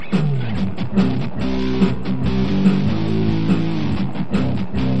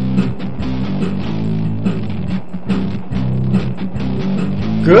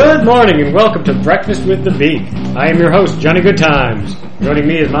Good morning and welcome to Breakfast with the Beak. I am your host, Johnny Goodtimes. Joining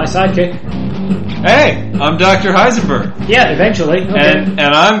me is my sidekick. Hey, I'm Dr. Heisenberg. Yeah, eventually. Okay. And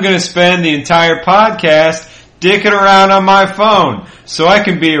I'm going to spend the entire podcast dicking around on my phone so I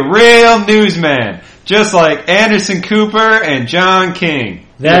can be a real newsman, just like Anderson Cooper and John King.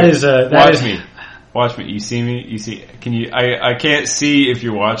 Watch me. You see me? You see? Can you? I can't see if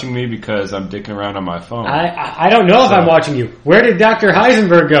you're watching me because I'm dicking around on my phone. I don't know if I'm watching you. Where did Dr.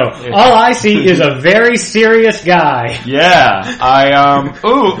 Heisenberg go? All I see is a very serious guy. Yeah.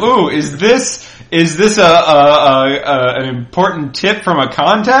 Is this an important tip from a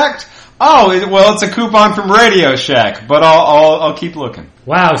contact? Oh, well, it's a coupon from Radio Shack, but I'll keep looking.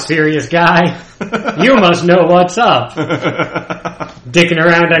 Wow, serious guy. You must know what's up. Dicking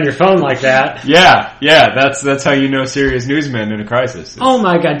around on your phone like that. Yeah, that's how you know serious newsmen in a crisis. Oh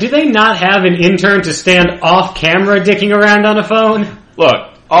my god, do they not have an intern to stand off camera dicking around on a phone?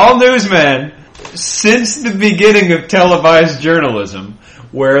 Look, all newsmen, since the beginning of televised journalism,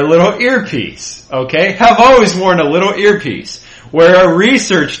 wear a little earpiece, okay? Have always worn a little earpiece. Where a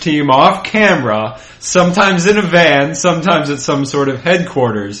research team off camera, sometimes in a van, sometimes at some sort of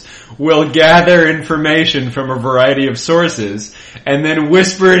headquarters, will gather information from a variety of sources and then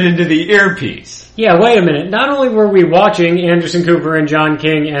whisper it into the earpiece. Yeah, wait a minute. Not only were we watching Anderson Cooper and John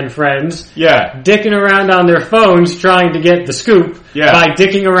King and friends dicking around on their phones trying to get the scoop by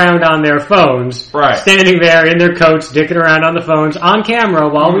dicking around on their phones, standing there in their coats dicking around on the phones on camera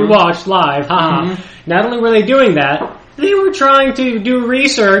while we watched live. Not only were they doing that, they were trying to do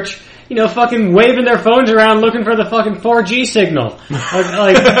research, fucking waving their phones around looking for the fucking 4G signal.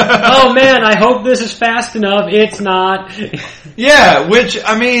 Like, oh man, I hope this is fast enough. It's not. Yeah, which,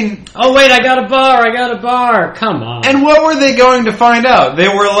 I mean... Oh wait, I got a bar. Come on. And what were they going to find out? They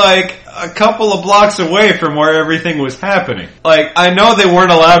were like a couple of blocks away from where everything was happening. Like, I know they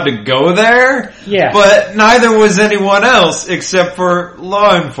weren't allowed to go there, but neither was anyone else except for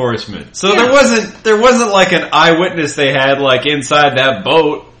law enforcement. So there wasn't like an eyewitness they had like inside that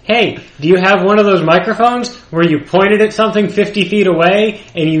boat. Hey, do you have one of those microphones where you pointed at something 50 feet away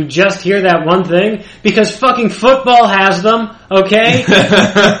and you just hear that one thing? Because fucking football has them, okay?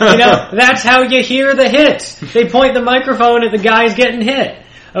 That's how you hear the hits. They point the microphone at the guys getting hit,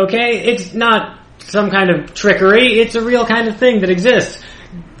 okay? It's not some kind of trickery. It's a real kind of thing that exists.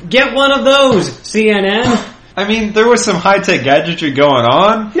 Get one of those, CNN. I mean, there was some high-tech gadgetry going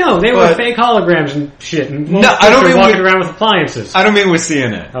on. No, they were fake holograms and shit. And I don't mean walking around with appliances. I don't mean with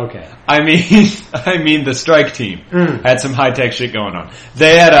CNN. Okay. I mean the strike team had some high-tech shit going on.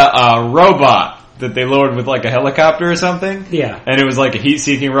 They had a robot that they lowered with like a helicopter or something. Yeah. And it was like a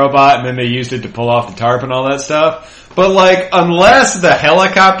heat-seeking robot, and then they used it to pull off the tarp and all that stuff. But like, unless the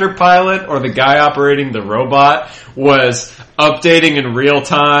helicopter pilot or the guy operating the robot was updating in real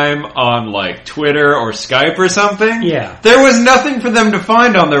time on like Twitter or Skype or something, there was nothing for them to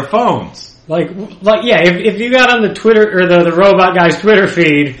find on their phones. If you got on the Twitter or the robot guy's Twitter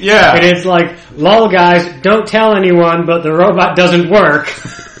feed, and it's like, lol guys, don't tell anyone, but the robot doesn't work.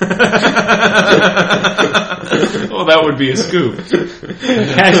 Well, that would be a scoop.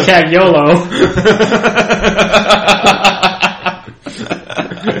 Hashtag YOLO.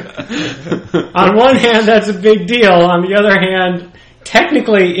 On one hand, that's a big deal. On the other hand,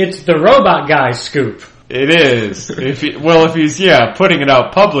 technically, it's the robot guy's scoop. It is. If he's putting it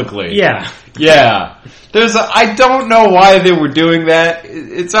out publicly. Yeah. I don't know why they were doing that.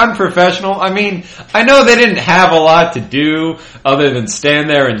 It's unprofessional. I mean, I know they didn't have a lot to do other than stand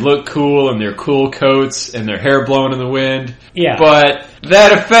there and look cool in their cool coats and their hair blowing in the wind. Yeah. But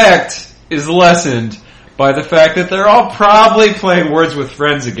that effect is lessened by the fact that they're all probably playing Words with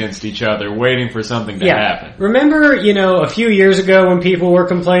Friends against each other, waiting for something to happen. Remember, a few years ago when people were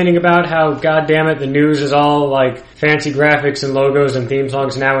complaining about how, goddammit, the news is all like fancy graphics and logos and theme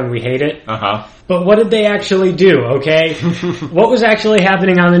songs now and we hate it? But what did they actually do, okay? What was actually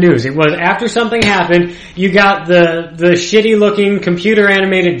happening on the news? It was after something happened, you got the shitty looking computer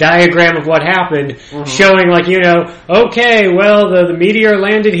animated diagram of what happened, showing like, okay, well, the meteor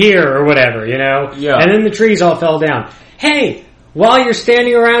landed here or whatever, and then the trees all fell down. Hey, while you're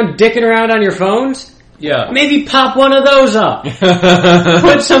standing around dicking around on your phones, maybe pop one of those up.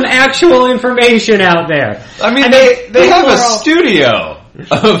 Put some actual information out there. I mean, they have a studio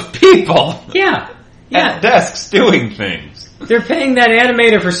of people at desks doing things. They're paying that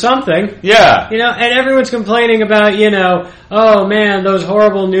animator for something. Yeah. And everyone's complaining about, oh man, those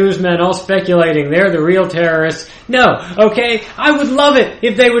horrible newsmen all speculating. They're the real terrorists. No, okay? I would love it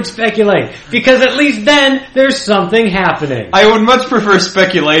if they would speculate. Because at least then there's something happening. I would much prefer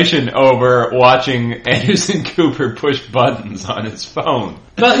speculation over watching Anderson Cooper push buttons on his phone.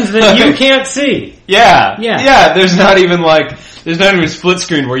 Buttons that you can't see. Yeah. There's not even a split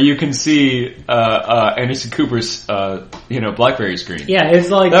screen where you can see Anderson Cooper's BlackBerry screen. Yeah, it's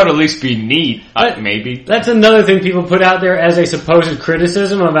like that would at least be neat. Maybe that's another thing people put out there as a supposed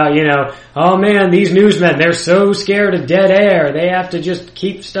criticism about oh man, these newsmen, they're so scared of dead air, they have to just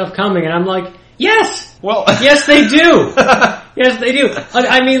keep stuff coming, and I'm like, yes, yes they do, yes they do.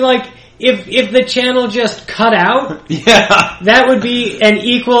 I mean, like. If the channel just cut out, that would be an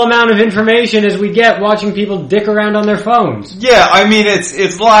equal amount of information as we get watching people dick around on their phones. Yeah, I mean,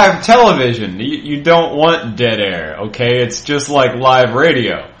 it's live television. You don't want dead air, okay? It's just like live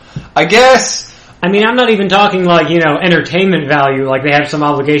radio. I guess... I mean, I'm not even talking like, entertainment value, like they have some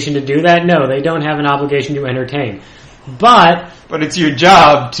obligation to do that. No, they don't have an obligation to entertain. But it's your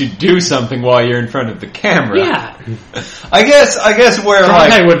job to do something while you're in front of the camera. Yeah. I guess where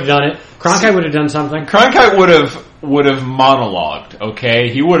Cronkite would have done it. Cronkite would have done something. Cronkite would have monologued, okay?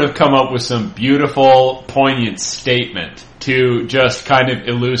 He would have come up with some beautiful, poignant statement to just kind of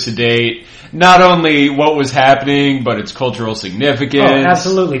elucidate not only what was happening, but its cultural significance. Oh,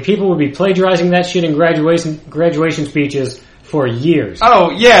 absolutely. People would be plagiarizing that shit in graduation speeches for years.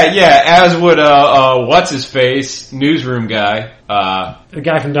 Oh, yeah, as would, what's-his-face, newsroom guy. The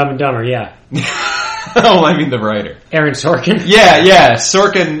guy from Dumb and Dumber, yeah. Oh, I mean the writer. Aaron Sorkin? Yeah.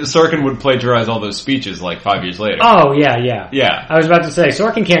 Sorkin would plagiarize all those speeches like 5 years later. Oh, yeah. Yeah. I was about to say,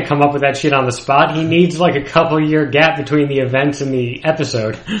 Sorkin can't come up with that shit on the spot. He needs like a couple-year gap between the events and the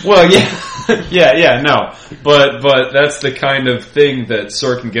episode. Well, yeah, no. But that's the kind of thing that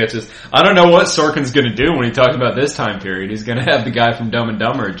Sorkin gets us. I don't know what Sorkin's gonna do when he talks about this time period. He's gonna have the guy from Dumb and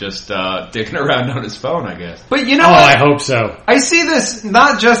Dumber just dicking around on his phone, I guess. But what? I hope so. I see this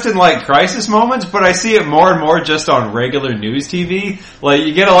not just in like crisis moments, but I see it more and more just on regular news TV. Like,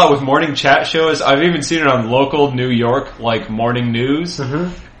 you get a lot with morning chat shows. I've even seen it on local New York, like, morning news.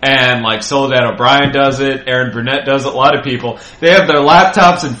 Mm-hmm. And, like, Soledad O'Brien does it, Aaron Burnett does it, a lot of people. They have their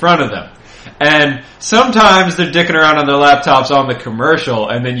laptops in front of them. And sometimes they're dicking around on their laptops on the commercial,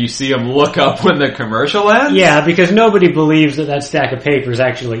 and then you see them look up when the commercial ends. Yeah, because nobody believes that stack of papers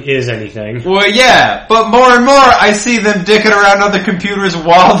actually is anything. Well, yeah, but more and more I see them dicking around on the computers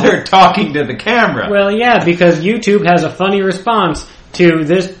while they're talking to the camera. Well, yeah, because YouTube has a funny response to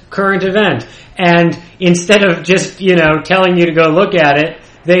this current event. And instead of just, telling you to go look at it,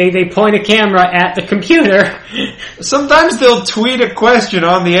 They point a camera at the computer. Sometimes they'll tweet a question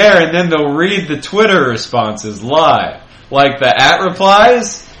on the air and then they'll read the Twitter responses live. Like the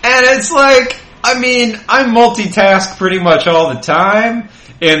 @replies. And it's like, I mean, I multitask pretty much all the time.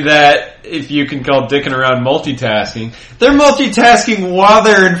 In that, if you can call dicking around multitasking, they're multitasking while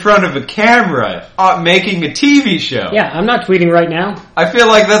they're in front of a camera, making a TV show. Yeah, I'm not tweeting right now. I feel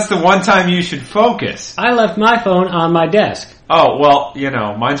like that's the one time you should focus. I left my phone on my desk. Oh, well,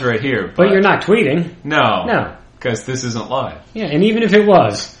 mine's right here. But you're not tweeting. No. Because this isn't live. Yeah, and even if it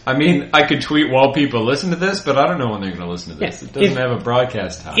was. I mean, I could tweet while people listen to this, but I don't know when they're going to listen to this. Yeah, it doesn't have a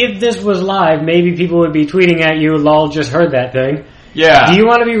broadcast time. If this was live, maybe people would be tweeting at you, lol, just heard that thing. Yeah. Do you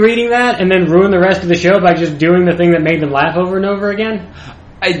want to be reading that and then ruin the rest of the show by just doing the thing that made them laugh over and over again?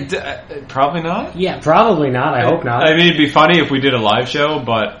 Probably not. Yeah, probably not. I hope not. I mean, it'd be funny if we did a live show,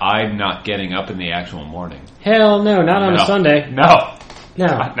 but I'm not getting up in the actual morning. Hell no, not on a Sunday. No.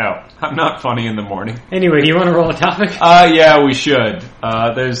 I'm not funny in the morning. Anyway, do you want to roll a topic? Yeah, we should.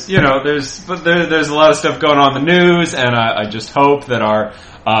 There's a lot of stuff going on in the news, and I just hope that our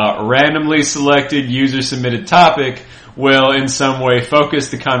randomly selected user-submitted topic will in some way focus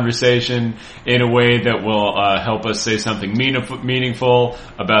the conversation in a way that will help us say something meaningful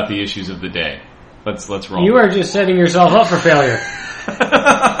about the issues of the day. Let's roll. You are just setting yourself up for failure.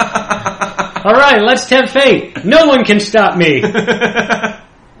 All right, let's tempt fate. No one can stop me.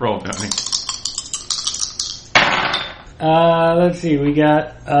 Roll, Tony. Let's see. We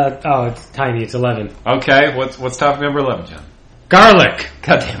got. It's tiny. It's 11. Okay, what's topic number 11, John? Garlic.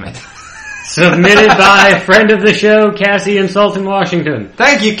 God damn it. Submitted by friend of the show, Cassie in Sultan, Washington.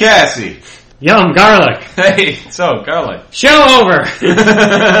 Thank you, Cassie. Yum, garlic. Hey, so, garlic. Show over.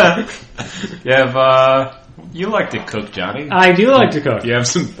 You like to cook, Johnny. I do like to cook. You have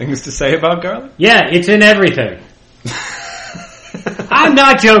some things to say about garlic? Yeah, it's in everything. I'm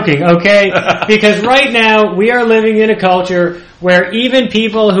not joking, okay? Because right now, we are living in a culture where even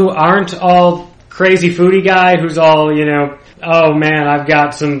people who aren't all crazy foodie guy, who's all, oh man, I've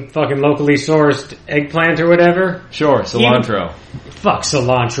got some fucking locally sourced eggplant or whatever. Sure, cilantro. Fuck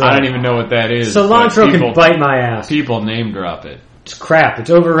cilantro. I don't even know what that is. Cilantro can bite my ass. People name drop it. It's crap.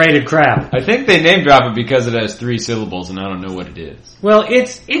 It's overrated crap. I think they name drop it because it has 3 syllables and I don't know what it is. Well,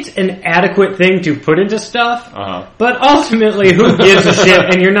 it's an adequate thing to put into stuff, but ultimately, who gives a shit,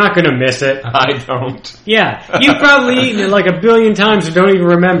 and you're not going to miss it. I don't. Yeah, you've probably eaten it like a billion times and don't even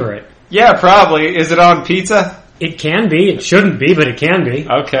remember it. Yeah, probably. Is it on pizza? It can be. It shouldn't be, but it can be.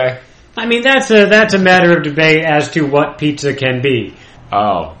 Okay. I mean, that's a matter of debate as to what pizza can be.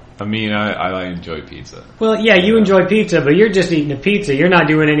 Oh. I mean, I enjoy pizza. Well, yeah, you enjoy pizza, but you're just eating a pizza. You're not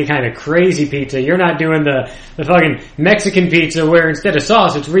doing any kind of crazy pizza. You're not doing the fucking Mexican pizza where instead of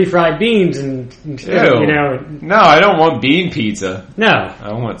sauce, it's refried beans and you know. No, I don't want bean pizza. No.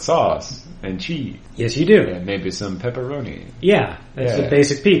 I want sauce and cheese. Yes, you do. And maybe some pepperoni. Yeah, that's the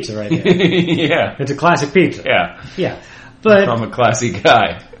basic pizza right there. Yeah. It's a classic pizza. Yeah. Yeah. But I'm a classy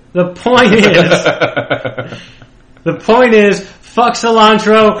guy. The point is, fuck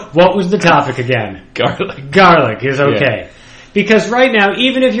cilantro. What was the topic again? Garlic. Garlic is okay. Yeah. Because right now,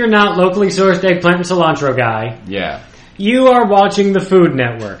 even if you're not locally sourced eggplant and cilantro guy, you are watching the Food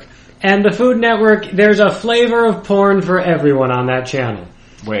Network. And the Food Network, there's a flavor of porn for everyone on that channel.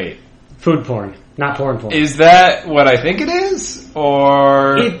 Wait. Food porn, not porn. Is that what I think it is?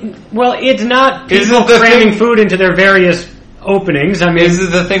 Or... it's not people cramming food into their various openings. I mean, is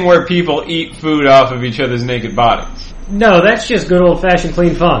it the thing where people eat food off of each other's naked bodies? No, that's just good old-fashioned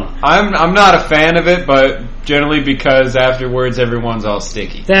clean fun. I'm not a fan of it, but generally because afterwards everyone's all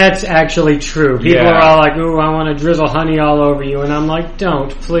sticky. That's actually true. People are all like, ooh, I want to drizzle honey all over you, and I'm like, don't,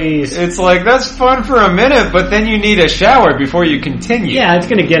 please. It's like, that's fun for a minute, but then you need a shower before you continue. Yeah, it's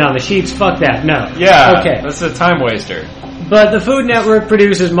going to get on the sheets. Fuck that. No. Yeah, okay. That's a time waster. But the Food Network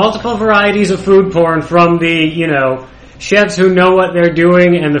produces multiple varieties of food porn from the, chefs who know what they're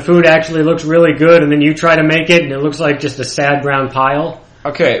doing and the food actually looks really good and then you try to make it and it looks like just a sad brown pile.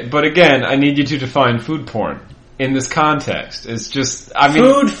 Okay, but again, I need you to define food porn in this context. It's just,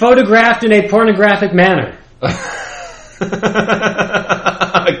 food photographed in a pornographic manner.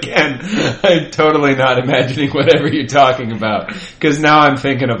 Again, I'm totally not imagining whatever you're talking about. Because now I'm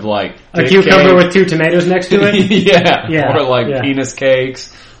thinking of like... a cucumber with 2 tomatoes next to it? Yeah. Or like penis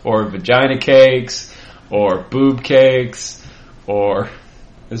cakes or vagina cakes. Or boob cakes, or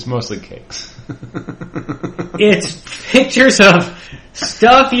it's mostly cakes. It's pictures of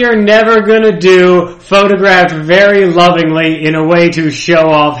stuff you're never gonna do, photographed very lovingly in a way to show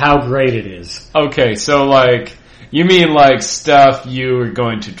off how great it is. Okay, so like, you mean like stuff you are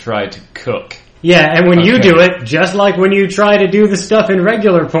going to try to cook. Yeah, and when you do it, just like when you try to do the stuff in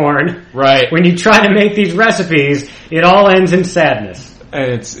regular porn, right? When you try to make these recipes, it all ends in sadness.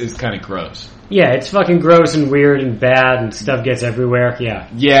 And it's kind of gross. Yeah, it's fucking gross and weird and bad and stuff gets everywhere, yeah.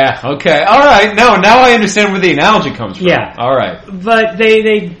 Yeah, okay. Alright, now I understand where the analogy comes from. Yeah. Alright. But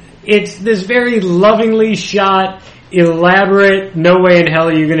it's this very lovingly shot, elaborate, no way in hell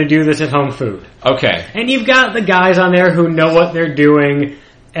are you gonna do this at home food. Okay. And you've got the guys on there who know what they're doing,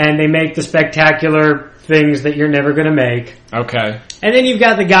 and they make the spectacular things that you're never gonna make. Okay. And then you've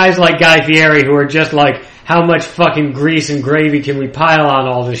got the guys like Guy Fieri who are just like, how much fucking grease and gravy can we pile on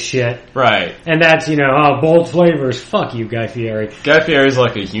all this shit? Right. And that's, bold flavors. Fuck you, Guy Fieri. Guy Fieri's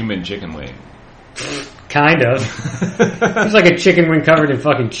like a human chicken wing. Kind of. He's like a chicken wing covered in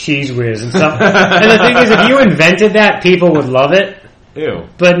fucking cheese whiz and stuff. And the thing is, if you invented that, people would love it. Ew.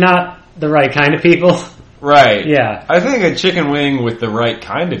 But not the right kind of people. Right. Yeah. I think a chicken wing with the right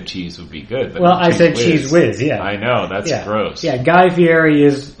kind of cheese would be good. But well, I said cheese whiz, yeah. I know, that's gross. Yeah, Guy Fieri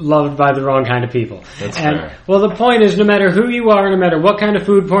is loved by the wrong kind of people. That's fair. Well, the point is, no matter who you are, no matter what kind of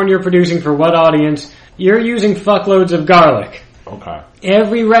food porn you're producing for what audience, you're using fuckloads of garlic. Okay.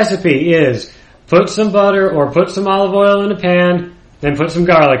 Every recipe is put some butter or put some olive oil in a pan, then put some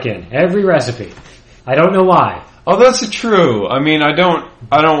garlic in. Every recipe. I don't know why. Oh, that's true. I mean, I don't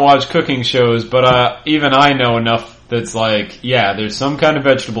watch cooking shows, but even I know enough that's like, yeah, there's some kind of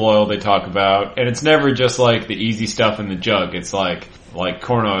vegetable oil they talk about, and it's never just like the easy stuff in the jug. It's like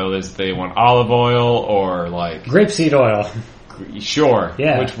corn oil is they want olive oil or like grapeseed oil. Sure.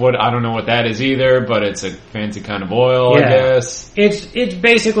 Yeah. I don't know what that is either, but it's a fancy kind of oil, I guess. It's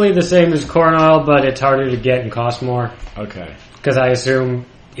basically the same as corn oil, but it's harder to get and costs more. Okay. Because I assume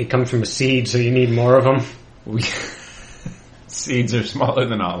it comes from a seed, so you need more of them. Seeds are smaller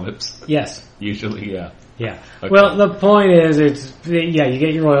than olives. Yes. Usually, yeah. Yeah. Okay. Well, the point is, you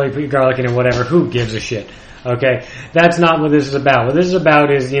get your oil, you put your garlic in it, whatever. Who gives a shit? Okay? That's not what this is about. What this is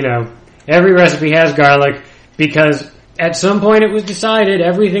about is, every recipe has garlic because at some point it was decided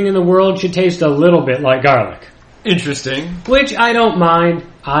everything in the world should taste a little bit like garlic. Interesting. Which I don't mind.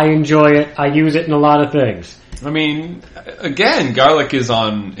 I enjoy it. I use it in a lot of things. I mean, again, garlic is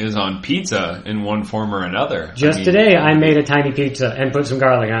on pizza in one form or another. Just today, I made a tiny pizza and put some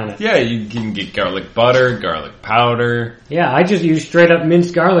garlic on it. Yeah, you can get garlic butter, garlic powder. Yeah, I just use straight up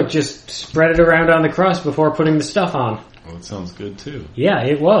minced garlic, just spread it around on the crust before putting the stuff on. Well, it sounds good too. Yeah,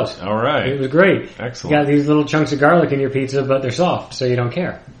 it was. All right. It was great. Excellent. You got these little chunks of garlic in your pizza, but they're soft, so you don't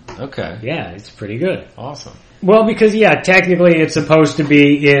care. Okay. Yeah, it's pretty good. Awesome. Well, because, technically it's supposed to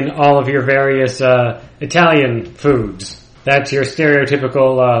be in all of your various Italian foods. That's your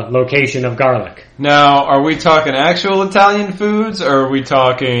stereotypical location of garlic. Now, are we talking actual Italian foods, or are we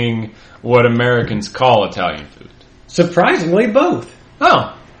talking what Americans call Italian food? Surprisingly, both.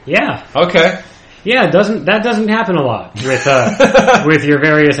 Oh. Yeah. Okay. Yeah, that doesn't happen a lot with with your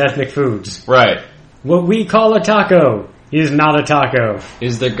various ethnic foods. Right. What we call a taco is not a taco.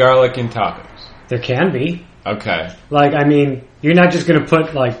 Is there garlic in tacos? There can be. Okay. Like, I mean, you're not just going to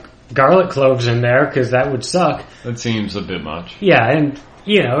put, garlic cloves in there, because that would suck. That seems a bit much. Yeah, and,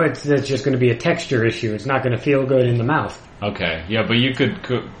 it's just going to be a texture issue. It's not going to feel good in the mouth. Okay, yeah, but you could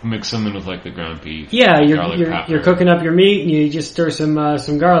mix them in with, the ground beef. Yeah, you're cooking up your meat, and you just stir some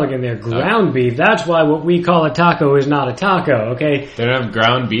garlic in there. Ground beef, that's why what we call a taco is not a taco, okay? They don't have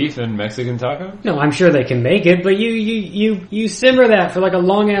ground beef in Mexican taco? No, I'm sure they can make it, but you simmer that for, a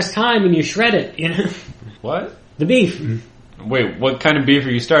long-ass time, and you shred it, What? The beef. Wait, what kind of beef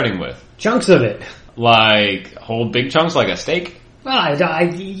are you starting with? Chunks of it. Like whole big chunks, like a steak? Well,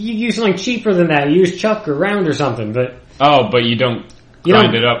 you use something cheaper than that. You use chuck or round or something, but... Oh, but you don't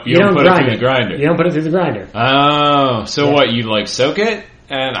grind it up. You don't put it through the grinder. You don't put it through the grinder. Oh, so what, you soak it?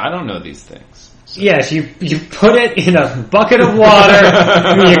 And I don't know these things. So. Yes, you put it in a bucket of water,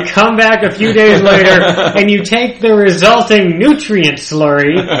 and you come back a few days later, and you take the resulting nutrient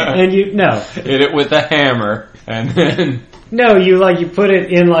slurry, and hit it with a hammer, and then... No, you put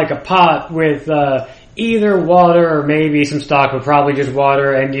it in a pot with either water or maybe some stock, but probably just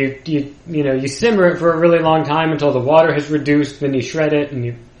water, and you simmer it for a really long time until the water has reduced, then you shred it, and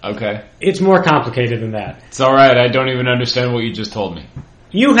you... Okay. It's more complicated than that. It's alright, I don't even understand what you just told me.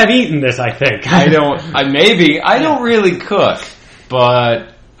 You have eaten this, I think. I don't really cook,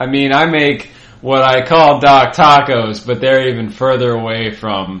 but, I make what I call Doc tacos, but they're even further away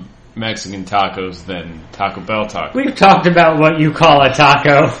from Mexican tacos than Taco Bell tacos. We've talked about what you call a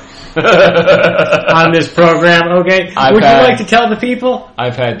taco on this program, okay? Would you like to tell the people?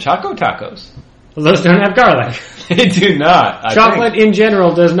 I've had Choco tacos. Well, those don't have garlic. They do not. Chocolate in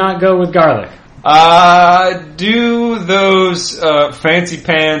general does not go with garlic. Do those fancy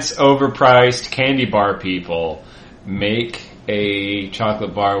pants, overpriced candy bar people make a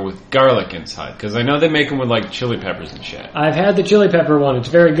chocolate bar with garlic inside? Because I know they make them with chili peppers and shit. I've had the chili pepper one. It's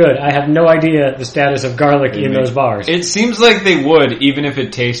very good. I have no idea the status of garlic in those bars. It seems like they would, even if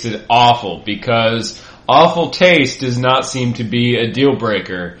it tasted awful, because awful taste does not seem to be a deal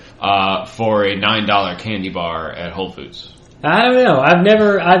breaker for a $9 candy bar at Whole Foods. I don't know.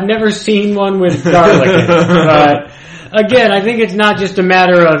 I've never seen one with garlic in it. But again, I think it's not just a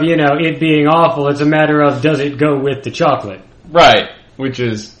matter of, it being awful. It's a matter of, does it go with the chocolate? Right. Which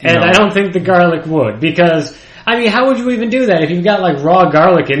is... I don't think the garlic would, because... how would you even do that? If you've got raw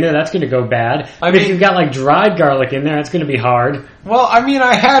garlic in there, that's going to go bad. If you've got dried garlic in there, that's going to be hard. Well,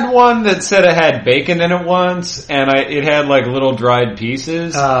 I had one that said it had bacon in it once, and it had little dried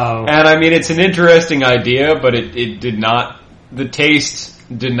pieces. Oh. And it's an interesting idea, but it did not... The taste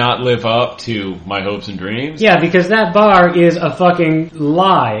did not live up to my hopes and dreams. Yeah, because that bar is a fucking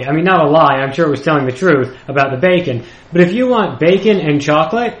lie. Not a lie, I'm sure it was telling the truth about the bacon. But if you want bacon and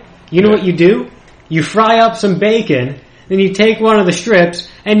chocolate, you know what you do? You fry up some bacon, then you take one of the strips,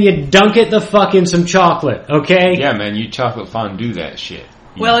 and you dunk it the fuck in some chocolate, okay? Yeah, man, you chocolate fondue that shit.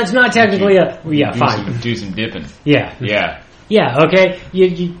 Well, it's not technically fine. Do some dipping. Yeah. Yeah. Yeah, okay?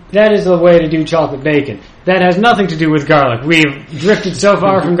 That is the way to do chocolate bacon. That has nothing to do with garlic. We've drifted so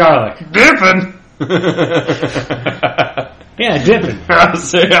far from garlic. Dipping? Yeah, dipping.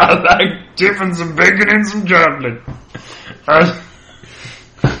 I like dipping some bacon in some chocolate.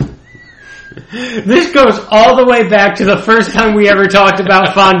 This goes all the way back to the first time we ever talked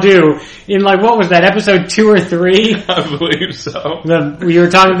about fondue in what was that, episode 2 or 3? I believe so. We were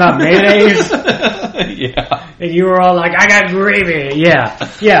talking about mayonnaise? Yeah. And you were all like, I got gravy. Yeah,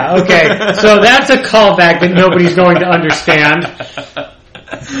 okay. So that's a callback that nobody's going to understand.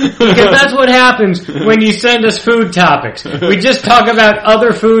 Because that's what happens when you send us food topics. We just talk about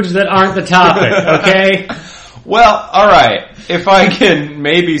other foods that aren't the topic, okay? Well, alright. If I can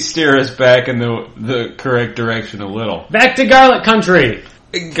maybe steer us back in the correct direction a little. Back to garlic country.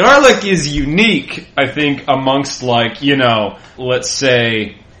 garlic is unique, I think, amongst, like, you know, let's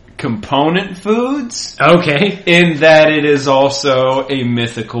say, component foods. Okay. In that it is also a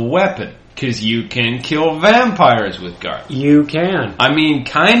mythical weapon. Because you can kill vampires with garlic. You can. I mean,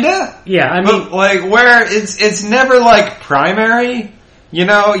 kinda? Yeah, I mean... But, like, where it's never, like, primary. You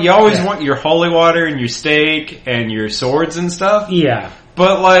know, you always want your holy water and your steak and your swords and stuff. Yeah.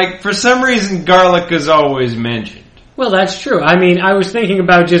 But, like, for some reason, garlic is always mentioned. Well, that's true. I mean, I was thinking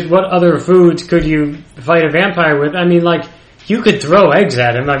about just what other foods could you fight a vampire with. I mean, like, you could throw eggs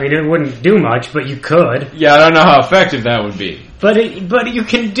at him. I mean, it wouldn't do much, but you could. Yeah, I don't know how effective that would be. But you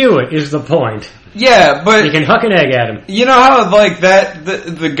can do it, is the point. Yeah, but... You can huck an egg at him. You know how, like, that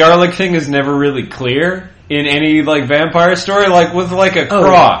the garlic thing is never really clear in any, like, vampire story? Like, with, like, a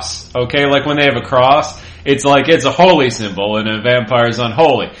cross, okay? Like, when they have a cross, it's like, it's a holy symbol, and a vampire is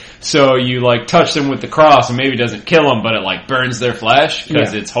unholy. So you, like, touch them with the cross, and maybe it doesn't kill them, but it, like, burns their flesh,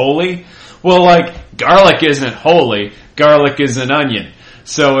 because it's holy. Well, like, garlic isn't holy. Garlic is an onion.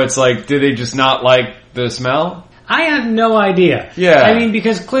 So it's like, do they just not like the smell? I have no idea. Yeah. I mean,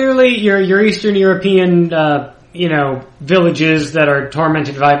 because clearly your Eastern European, villages that are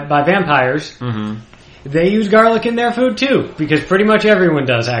tormented by vampires, they use garlic in their food too. Because pretty much everyone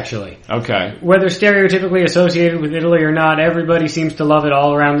does, actually. Okay. Whether stereotypically associated with Italy or not, everybody seems to love it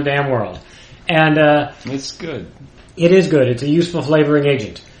all around the damn world. And, it's good. It is good. It's a useful flavoring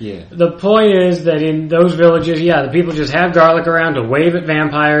agent. Yeah. The point is that in those villages, the people just have garlic around to wave at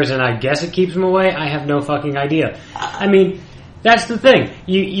vampires, and I guess it keeps them away. I have no fucking idea. I mean, that's the thing.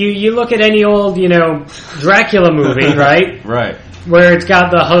 You look at any old, Dracula movie, right? Right. Where it's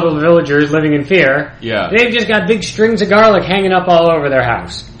got the huddled villagers living in fear. Yeah. They've just got big strings of garlic hanging up all over their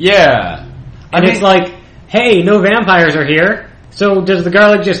house. Yeah. And it's like, hey, no vampires are here. So does the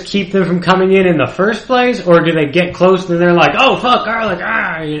garlic just keep them from coming in the first place, or do they get close and they're like, "Oh fuck, garlic!"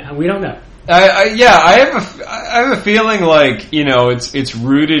 We don't know. I have a feeling like it's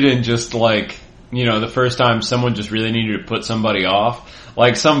rooted in just like the first time someone just really needed to put somebody off.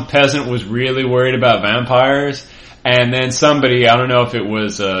 Like some peasant was really worried about vampires, and then somebody, I don't know if it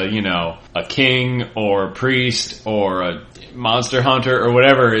was a king or a priest or a monster hunter or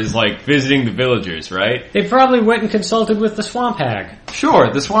whatever, is like visiting the villagers, right? They probably went and consulted with the swamp hag. Sure,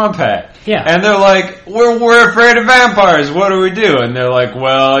 the swamp hag. Yeah. And they're like, we're afraid of vampires, what do we do? And they're like,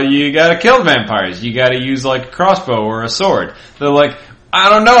 well, you gotta kill vampires. You gotta use like a crossbow or a sword. They're like, I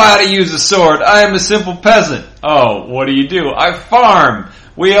don't know how to use a sword. I am a simple peasant. Oh, what do you do? I farm.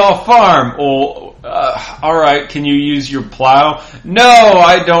 We all farm. Well, alright, can you use your plow? No,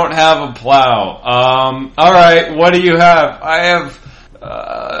 I don't have a plow. Alright, what do you have? I have,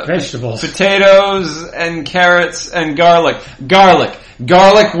 vegetables. Potatoes and carrots and garlic.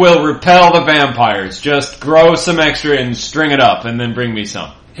 Garlic will repel the vampires. Just grow some extra and string it up and then bring me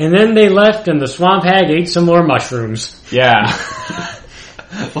some. And then they left and the swamp hag ate some more mushrooms. Yeah.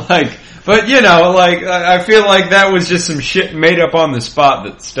 But I feel like that was just some shit made up on the spot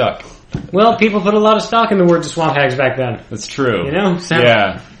that stuck. Well, people put a lot of stock in the words of swamp hags back then. That's true. So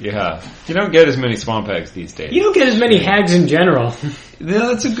yeah. You don't get as many swamp hags these days. You don't get as many hags in general. Yeah,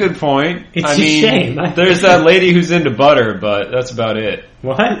 that's a good point. It's a shame. There's that lady who's into butter, but that's about it.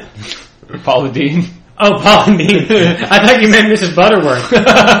 What? Paula Deen. Oh, Paula Deen. I thought you meant Mrs. Butterworth.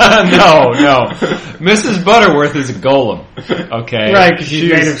 No. Mrs. Butterworth is a golem. Okay. Right, because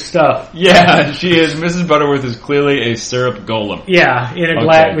she's made of stuff. Yeah, she is. Mrs. Butterworth is clearly a syrup golem.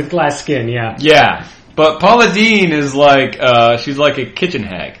 Yeah, with glass skin, yeah. Yeah. But Paula Deen is like, she's like a kitchen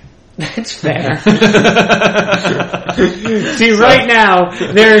hag. That's fair. See, right now,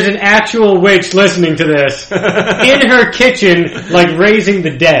 there's an actual witch listening to this in her kitchen, like raising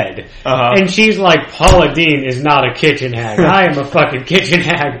the dead. And she's like, Paula Deen is not a kitchen hag. I am a fucking kitchen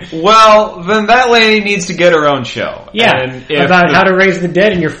hag. Well, then that lady needs to get her own show. Yeah, about how to raise the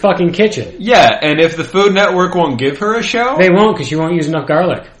dead in your fucking kitchen. Yeah, and if the Food Network won't give her a show... They won't, because she won't use enough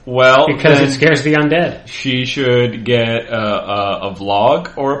garlic. Well, because it scares the undead. She should get a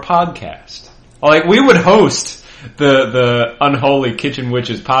vlog or a podcast. Like, we would host the Unholy Kitchen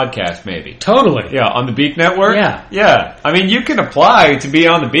Witches podcast, maybe. Totally. Yeah, on the Beak Network? Yeah. I mean, you can apply to be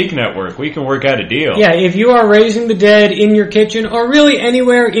on the Beak Network. We can work out a deal. Yeah, if you are raising the dead in your kitchen, or really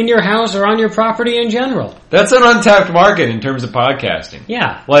anywhere in your house or on your property in general. That's an untapped market in terms of podcasting.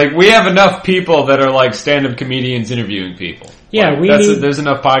 Yeah. Like, we have enough people that are like stand-up comedians interviewing people. Yeah, there's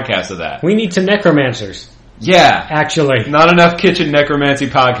enough podcasts of that. We need some necromancers. Yeah. Actually. Not enough kitchen necromancy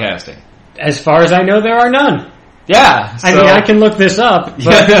podcasting. As far as I know, there are none. Yeah. I mean, I can look this up,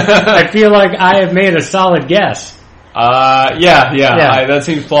 but I feel like I have made a solid guess. Yeah. That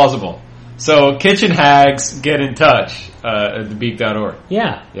seems plausible. So kitchen hags, get in touch at thebeak.org.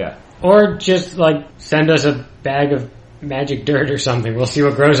 Yeah. Yeah. Or just, like, send us a bag of magic dirt or something. We'll see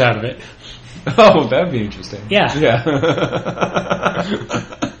what grows out of it. Oh, that'd be interesting. Yeah. Yeah.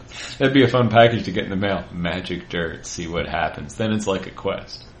 That'd be a fun package to get in the mail. Magic dirt, see what happens. Then it's like a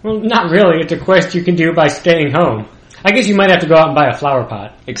quest. Well, not really. It's a quest you can do by staying home. I guess you might have to go out and buy a flower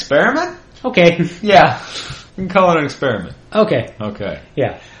pot. Experiment? Okay. Yeah. You can call it an experiment. Okay. Okay.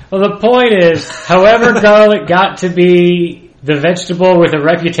 Yeah. Well, the point is, however garlic got to be the vegetable with a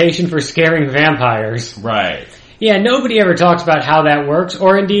reputation for scaring vampires. Right. Yeah, nobody ever talks about how that works,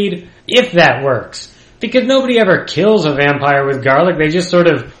 or indeed, if that works. Because nobody ever kills a vampire with garlic, they just sort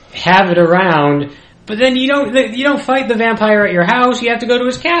of have it around, but then you don't fight the vampire at your house, you have to go to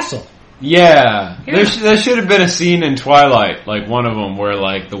his castle. Yeah. There should have been a scene in Twilight, like one of them, where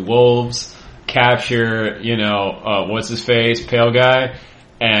like the wolves capture, what's his face, pale guy,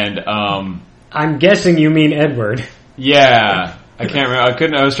 and I'm guessing you mean Edward. Yeah. I can't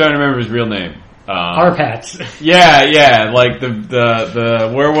remember, I was trying to remember his real name. Arpats. Yeah, like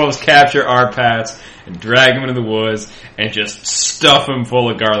the werewolves capture Arpats and drag him into the woods and just stuff him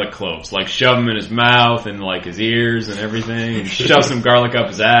full of garlic cloves, like shove him in his mouth and like his ears and everything, and shove some garlic up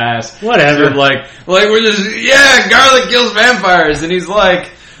his ass. Whatever. So like we're just, garlic kills vampires, and he's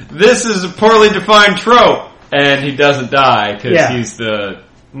like, this is a poorly defined trope, and he doesn't die because he's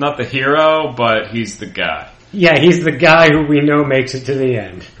not the hero, but he's the guy. Yeah, he's the guy who we know makes it to the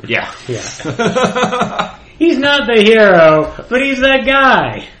end. Yeah. Yeah. He's not the hero, but he's that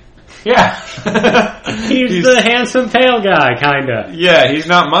guy. Yeah. he's the handsome pale guy, kinda. Yeah, he's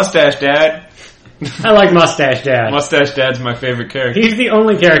not Mustache Dad. I like Mustache Dad. Mustache Dad's my favorite character. He's the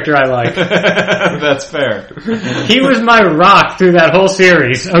only character I like. That's fair. He was my rock through that whole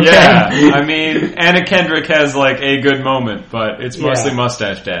series, okay? Yeah, I mean, Anna Kendrick has like a good moment, but it's mostly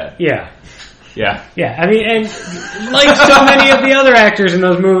Mustache Dad. Yeah. Yeah. Yeah, I mean, and like so many of the other actors in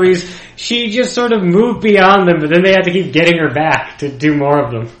those movies, she just sort of moved beyond them, but then they had to keep getting her back to do more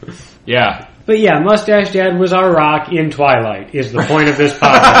of them. Yeah. But yeah, Mustache Dad was our rock in Twilight, is the point of this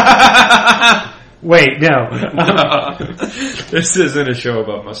podcast. Wait, no. This isn't a show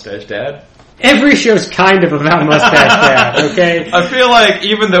about Mustache Dad. Every show's kind of about Mustache Dad, okay? I feel like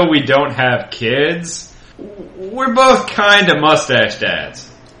even though we don't have kids, we're both kind of Mustache Dads.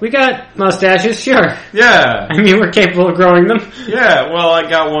 We got mustaches, sure. Yeah. I mean, we're capable of growing them. Yeah, well, I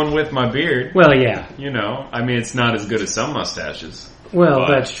got one with my beard. Well, yeah. I mean, it's not as good as some mustaches. Well,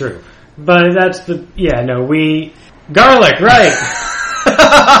 that's true. But that's garlic, right.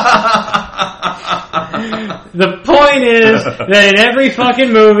 The point is that in every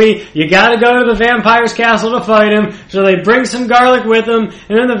fucking movie, you gotta go to the vampire's castle to fight him, so they bring some garlic with them,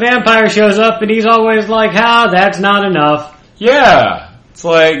 and then the vampire shows up and he's always like, that's not enough. Yeah. It's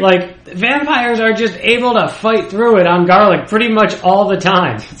like vampires are just able to fight through it on garlic pretty much all the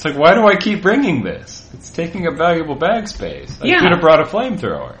time. It's like, why do I keep bringing this? It's taking up valuable bag space. I could have brought a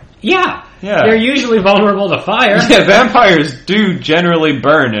flamethrower. Yeah. They're usually vulnerable to fire. Yeah, vampires do generally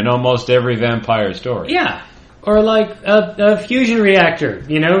burn in almost every vampire story. Yeah. Or like a fusion reactor,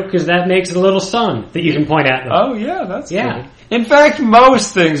 because that makes a little sun that you can point at them. Oh yeah, that's good. In fact,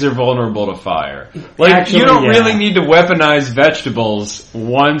 most things are vulnerable to fire. Actually, you don't really need to weaponize vegetables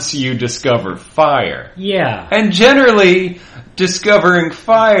once you discover fire. Yeah. And generally, discovering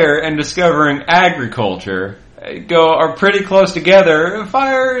fire and discovering agriculture are pretty close together.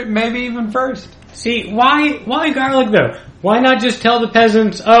 Fire, maybe even first. See, why garlic though? Why not just tell the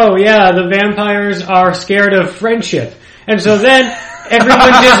peasants, the vampires are scared of friendship. And so then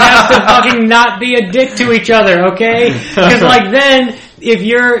everyone just has to fucking not be a dick to each other, okay? Because then,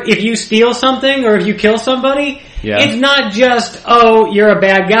 if you steal something or if you kill somebody, it's not just, you're a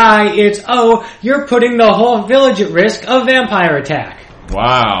bad guy, it's, you're putting the whole village at risk of vampire attack.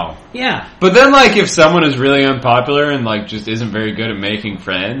 Wow. Yeah. But then if someone is really unpopular and just isn't very good at making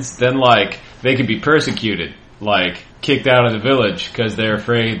friends, then they could be persecuted, kicked out of the village because they're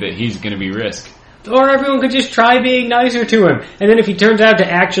afraid that he's going to be risk. Or everyone could just try being nicer to him. And then if he turns out to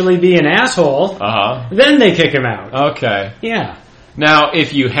actually be an asshole, then they kick him out. Okay. Yeah. Now,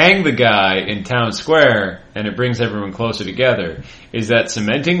 if you hang the guy in town square and it brings everyone closer together, is that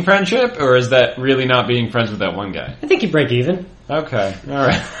cementing friendship or is that really not being friends with that one guy? I think you break even. Okay. All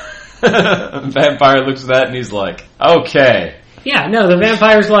right. Vampire looks at that and he's like, okay. Yeah, no, the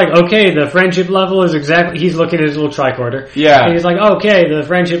vampire's like, okay, the friendship level is exactly... He's looking at his little tricorder. Yeah. And he's like, okay, the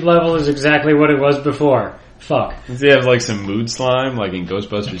friendship level is exactly what it was before. Fuck. Does he have some mood slime, like in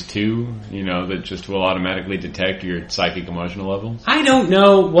Ghostbusters 2, that just will automatically detect your psychic emotional levels? I don't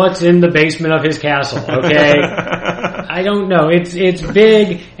know what's in the basement of his castle, okay? I don't know. It's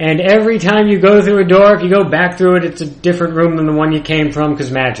big, and every time you go through a door, if you go back through it, it's a different room than the one you came from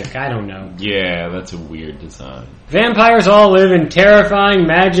because magic. I don't know. Yeah, that's a weird design. Vampires all live in terrifying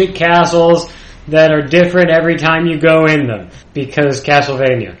magic castles that are different every time you go in them because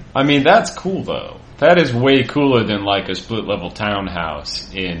Castlevania. I mean, that's cool though. That is way cooler than like a split-level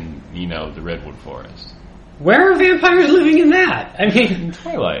townhouse in, the Redwood Forest. Where are vampires living in that? I mean, in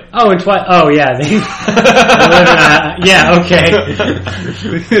Twilight. Oh, in Twilight. Oh, yeah. They live in a... Yeah, okay.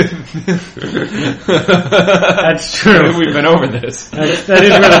 That's true. We've been over this. That is where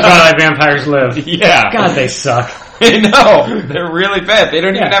the Twilight vampires live. Yeah. God, they suck. I know. They're really bad. They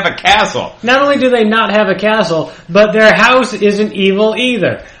don't even have a castle. Not only do they not have a castle, but their house isn't evil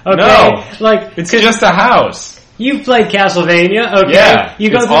either. Okay? No. Like, it's just a house. You've played Castlevania, okay? Yeah, you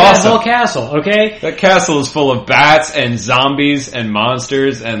go through awesome. that whole castle, okay? That castle is full of bats and zombies and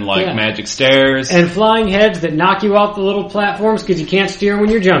monsters and magic stairs. And flying heads that knock you off the little platforms because you can't steer when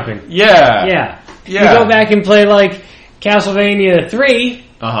you're jumping. Yeah. Yeah. You go back and play like Castlevania 3,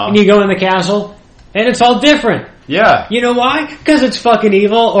 and you go in the castle, and it's all different. Yeah. You know why? Because it's fucking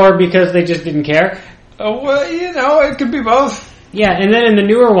evil, or because they just didn't care. Well, it could be both. Yeah, and then in the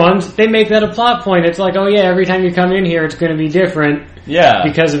newer ones, they make that a plot point. It's like, oh yeah, every time you come in here, it's going to be different. Yeah.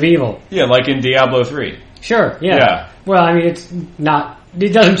 Because of evil. Yeah, like in Diablo 3. Sure, yeah. Well, I mean,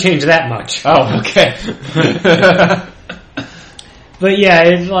 it doesn't change that much. Oh, okay. But yeah,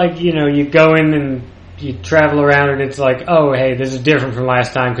 it's like, you go in and you travel around and it's like, oh, hey, this is different from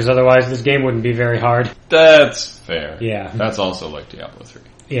last time because otherwise this game wouldn't be very hard. That's fair. Yeah. That's also like Diablo 3.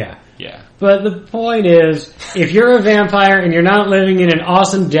 Yeah. Yeah. But the point is, if you're a vampire and you're not living in an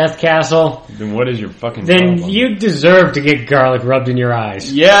awesome death castle, then what is your fucking problem? Then you deserve to get garlic rubbed in your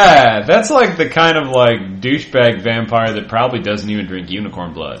eyes. Yeah, that's like the kind of douchebag vampire that probably doesn't even drink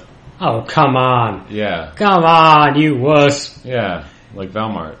unicorn blood. Oh, come on. Yeah. Come on, you wuss. Yeah, like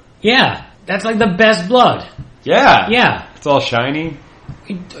Valmart. Yeah, that's like the best blood. Yeah. Yeah. It's all shiny.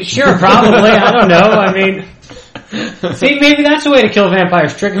 Sure, probably. I don't know. I mean... See, maybe that's a way to kill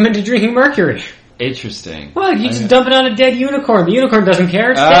vampires. Trick them into drinking mercury. Interesting. Well, you just dump it on a dead unicorn. The unicorn doesn't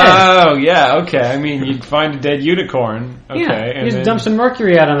care. It's dead. Oh, yeah, okay. I mean, you'd find a dead unicorn. Okay. Yeah, you just dump some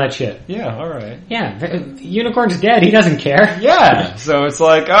mercury out on that shit. Yeah, alright. Yeah, unicorn's dead. He doesn't care. Yeah, so it's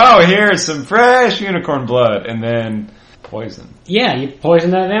like, oh, here's some fresh unicorn blood. And then poison. Yeah, you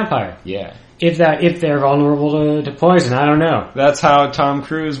poison that vampire. Yeah. If they're vulnerable to poison, I don't know. That's how Tom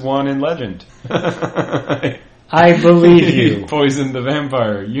Cruise won in Legend. I believe you. He poisoned the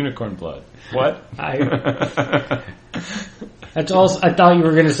vampire, unicorn blood. What? That's also. I thought you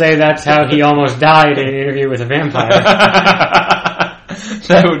were going to say that's how he almost died in an interview with a vampire.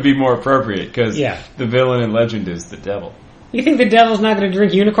 That would be more appropriate because the villain in Legend is the devil. You think the devil's not going to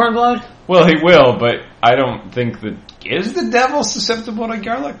drink unicorn blood? Well, he will, but I don't think that... Is the devil susceptible to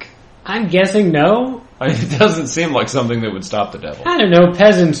garlic? I'm guessing no. I mean, it doesn't seem like something that would stop the devil. I don't know.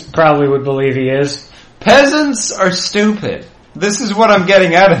 Peasants probably would believe he is. Peasants are stupid. This is what I'm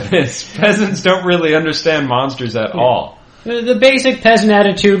getting out of this. Peasants don't really understand monsters at all. The basic peasant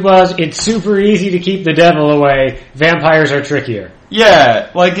attitude was, it's super easy to keep the devil away. Vampires are trickier. Yeah,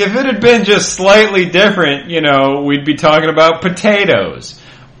 like if it had been just slightly different, we'd be talking about potatoes.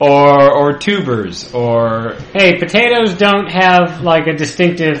 Or tubers, or... Hey, potatoes don't have like a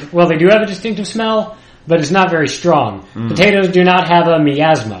distinctive... Well, they do have a distinctive smell, but it's not very strong. Potatoes do not have a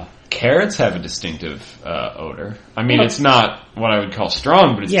miasma. Carrots have a distinctive odor. I mean, it's not what I would call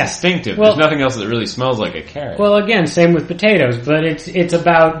strong, but it's distinctive. Well, there's nothing else that really smells like a carrot. Well, again, same with potatoes, but it's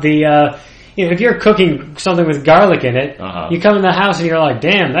about the... if you're cooking something with garlic in it, you come in the house and you're like,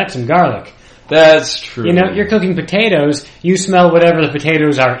 damn, that's some garlic. That's true. You're cooking potatoes, you smell whatever the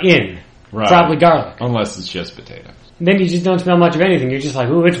potatoes are in. Right. Probably garlic. Unless it's just potatoes. Then you just don't smell much of anything. You're just like,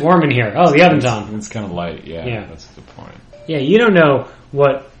 ooh, it's warm in here. Oh, the oven's on. It's kind of light, yeah. That's the point. Yeah, you don't know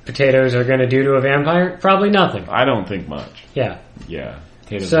what potatoes are going to do to a vampire. Probably nothing. I don't think much. Yeah. Yeah.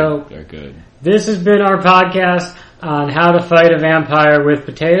 Potatoes they're good. This has been our podcast on how to fight a vampire with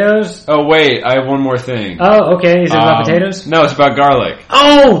potatoes. Oh, wait, I have one more thing. Oh, okay. Is it about potatoes? No, it's about garlic.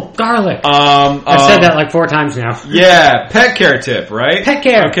 Oh, garlic. I've said that like 4 times now. Yeah, pet care tip, right? Pet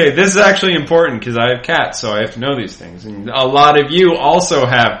care. Okay, this is actually important because I have cats, so I have to know these things. And a lot of you also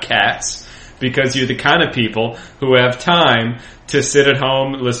have cats because you're the kind of people who have time to sit at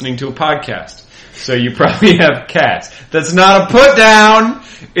home listening to a podcast. So you probably have cats. That's not a put down.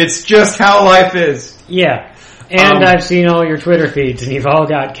 It's just how life is. Yeah. And I've seen all your Twitter feeds, and you've all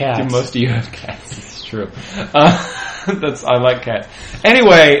got cats. Most of you have cats. It's true. I like cats.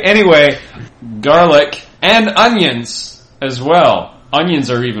 Anyway, garlic and onions as well. Onions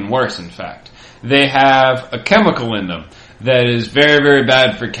are even worse, in fact. they have a chemical in them that is very, very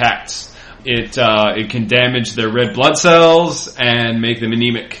bad for cats. It can damage their red blood cells and make them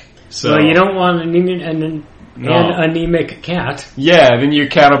anemic. So you don't want an anemic cat. Yeah, then your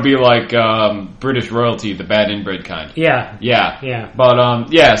cat will be like British royalty, the bad inbred kind. Yeah.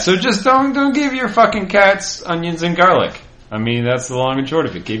 But so just don't give your fucking cats onions and garlic. I mean, that's the long and short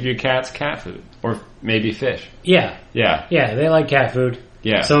of it. Give your cats cat food. Or maybe fish. Yeah. Yeah. Yeah, they like cat food.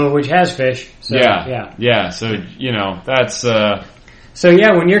 Yeah. Some of which has fish. So, Yeah, so, that's... So,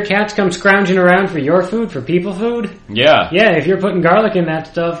 when your cats come scrounging around for your food, for people food... Yeah. Yeah, if you're putting garlic in that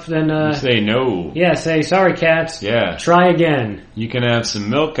stuff, then... you say no. Yeah, say, sorry, cats. Yeah. Try again. You can have some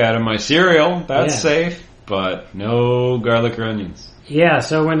milk out of my cereal. That's safe. But no garlic or onions. Yeah,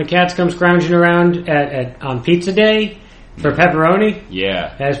 so when the cats come scrounging around on pizza day... For pepperoni?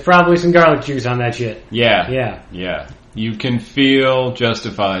 Yeah. There's probably some garlic juice on that shit. Yeah. Yeah. Yeah. You can feel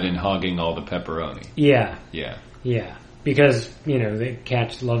justified in hogging all the pepperoni. Yeah. Yeah. Yeah. Because, the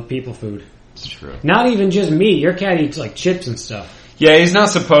cats love people food. It's true. Not even just meat. Your cat eats like chips and stuff. Yeah, he's not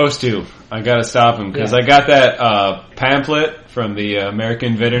supposed to. I gotta stop him because I got that pamphlet from the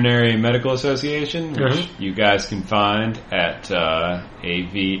American Veterinary Medical Association, which you guys can find at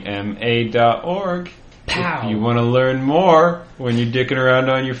avma.org. Pow. If you want to learn more when you're dicking around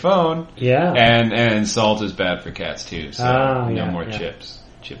on your phone. Yeah. And salt is bad for cats too, so no more chips.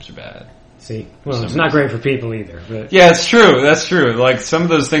 Chips are bad. See? Well, it's not great for people either. But. Yeah, it's true. That's true. Like some of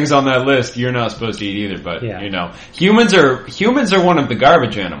those things on that list you're not supposed to eat either, but humans are one of the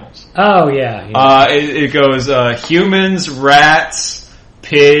garbage animals. Oh, yeah. It goes humans, rats,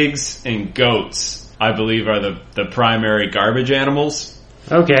 pigs, and goats, I believe are the primary garbage animals.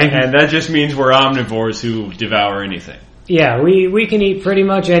 Okay. And that just means we're omnivores who devour anything. Yeah, we can eat pretty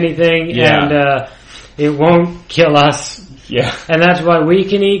much anything, and it won't kill us. Yeah. And that's why we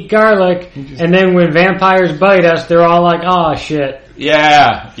can eat garlic, and then when vampires bite us, they're all like, oh, shit.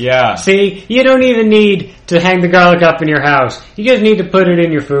 Yeah, yeah. See, you don't even need to hang the garlic up in your house. You just need to put it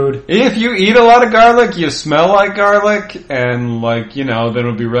in your food. If you eat a lot of garlic, you smell like garlic, and then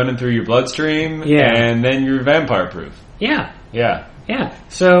it'll be running through your bloodstream, and then you're vampire-proof. Yeah. Yeah. Yeah,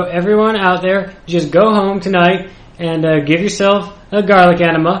 so everyone out there, just go home tonight and give yourself a garlic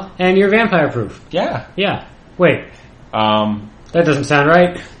enema and you're vampire proof. Yeah. Yeah. Wait. That doesn't sound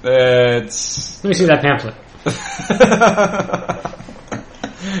right. Let me see that pamphlet.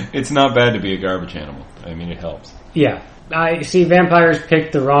 It's not bad to be a garbage animal. I mean, it helps. Yeah. I see vampires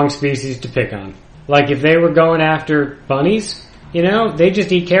picked the wrong species to pick on. Like if they were going after bunnies, they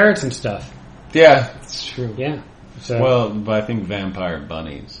just eat carrots and stuff. Yeah, it's true. Yeah. So, but I think vampire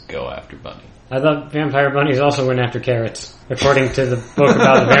bunnies go after bunny. I thought vampire bunnies also went after carrots, according to the book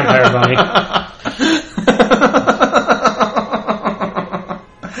about the vampire bunny.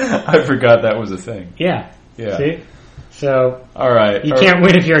 I forgot that was a thing. Yeah. Yeah. See? So, all right. You can't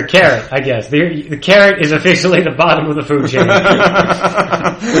win if you're a carrot, I guess. The carrot is officially the bottom of the food chain.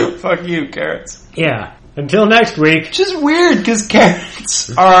 Fuck you, carrots. Yeah. Until next week. Which is weird, because carrots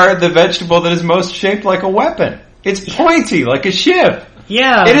are the vegetable that is most shaped like a weapon. It's pointy, like a shiv.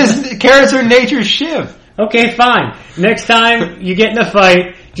 Yeah. It is. Carrots are nature's shiv. Okay, fine. Next time you get in a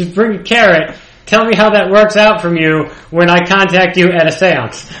fight, just bring a carrot. Tell me how that works out from you when I contact you at a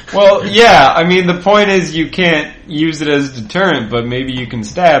seance. Well, yeah. I mean, the point is you can't use it as a deterrent, but maybe you can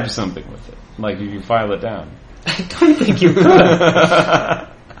stab something with it. Like if you file it down. I don't think you could.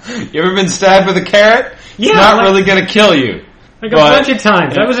 You ever been stabbed with a carrot? Yeah. It's not really going to kill you. Like a bunch of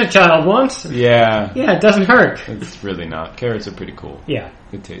times. I was a child once. Yeah. Yeah, it doesn't hurt. It's really not. Carrots are pretty cool. Yeah.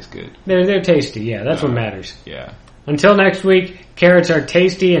 It tastes good. They're tasty, yeah. That's what matters. Yeah. Until next week, carrots are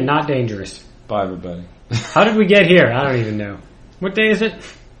tasty and not dangerous. Bye, everybody. How did we get here? I don't even know. What day is it?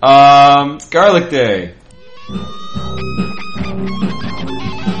 It's Garlic Day.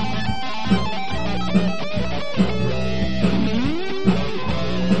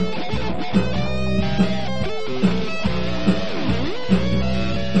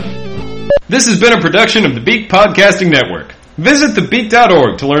 This has been a production of the Beak Podcasting Network. Visit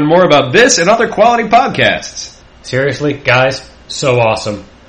thebeak.org to learn more about this and other quality podcasts. Seriously, guys, so awesome.